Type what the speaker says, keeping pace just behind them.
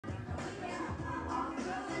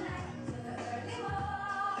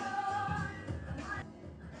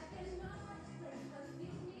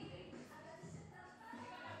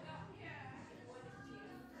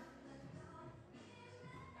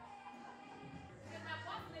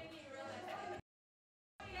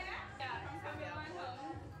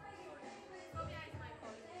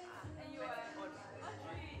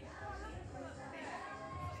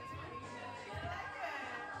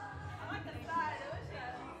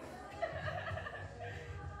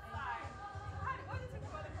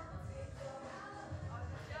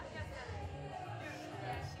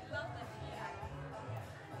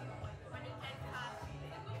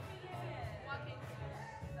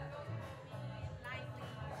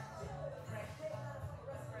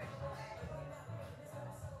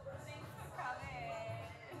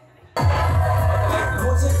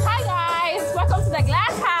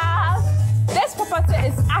property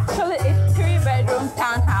is actually a 3-bedroom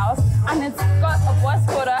townhouse, and it's got a bus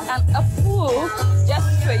quarter and a pool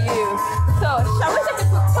just for you. So, shall we take a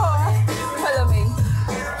quick tour? Follow me.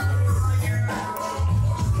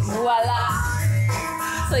 Voila!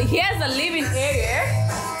 So here's the living area.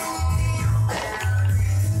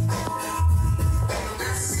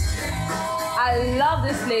 I love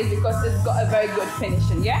this place because it's got a very good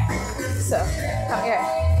finishing, yeah? So, come here.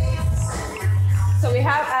 So we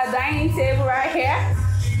have our dining table right here.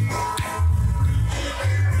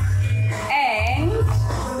 And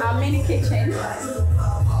our mini kitchen.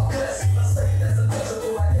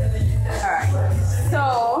 Alright. So,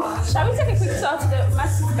 shall we take a quick tour to the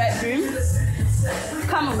master bedroom?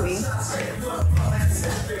 Come with me.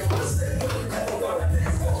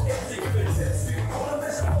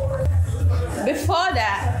 Before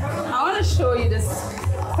that, I want to show you this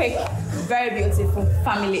quick, very beautiful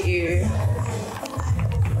family area.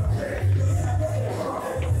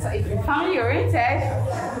 So if you're family oriented,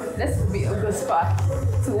 this would be a good spot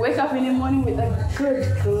to wake up in the morning with a good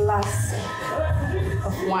glass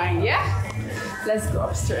of wine, yeah? Let's go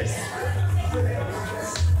upstairs.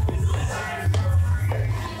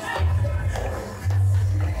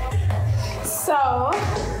 So,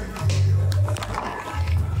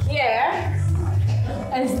 here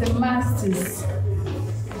is the master's,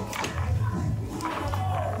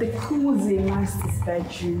 the cozy master's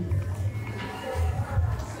bedroom.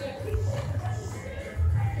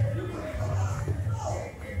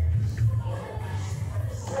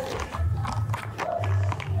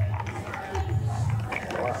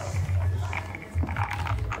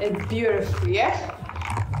 It's beautiful, yeah?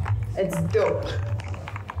 It's dope.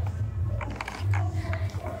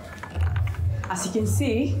 As you can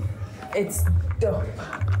see, it's dope.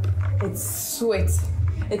 It's sweet.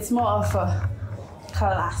 It's more of a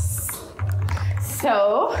class.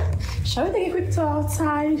 So, shall we take a quick tour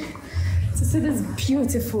outside to see this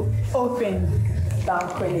beautiful open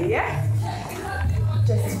balcony, yeah?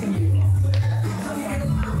 Just for you.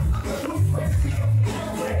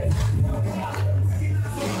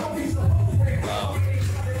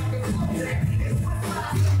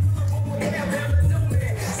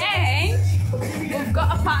 We've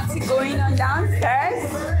got a party going on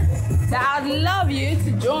downstairs that I'd love you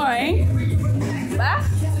to join. But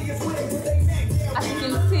as you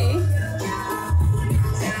can see,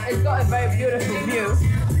 it's got a very beautiful view.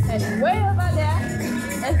 And way over there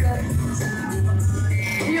is the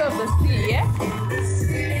view of the sea, yeah?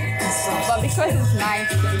 But because it's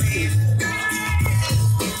nice, you can see.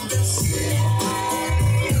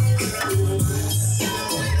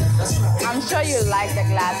 I'm sure you like the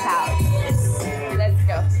Glass Haus.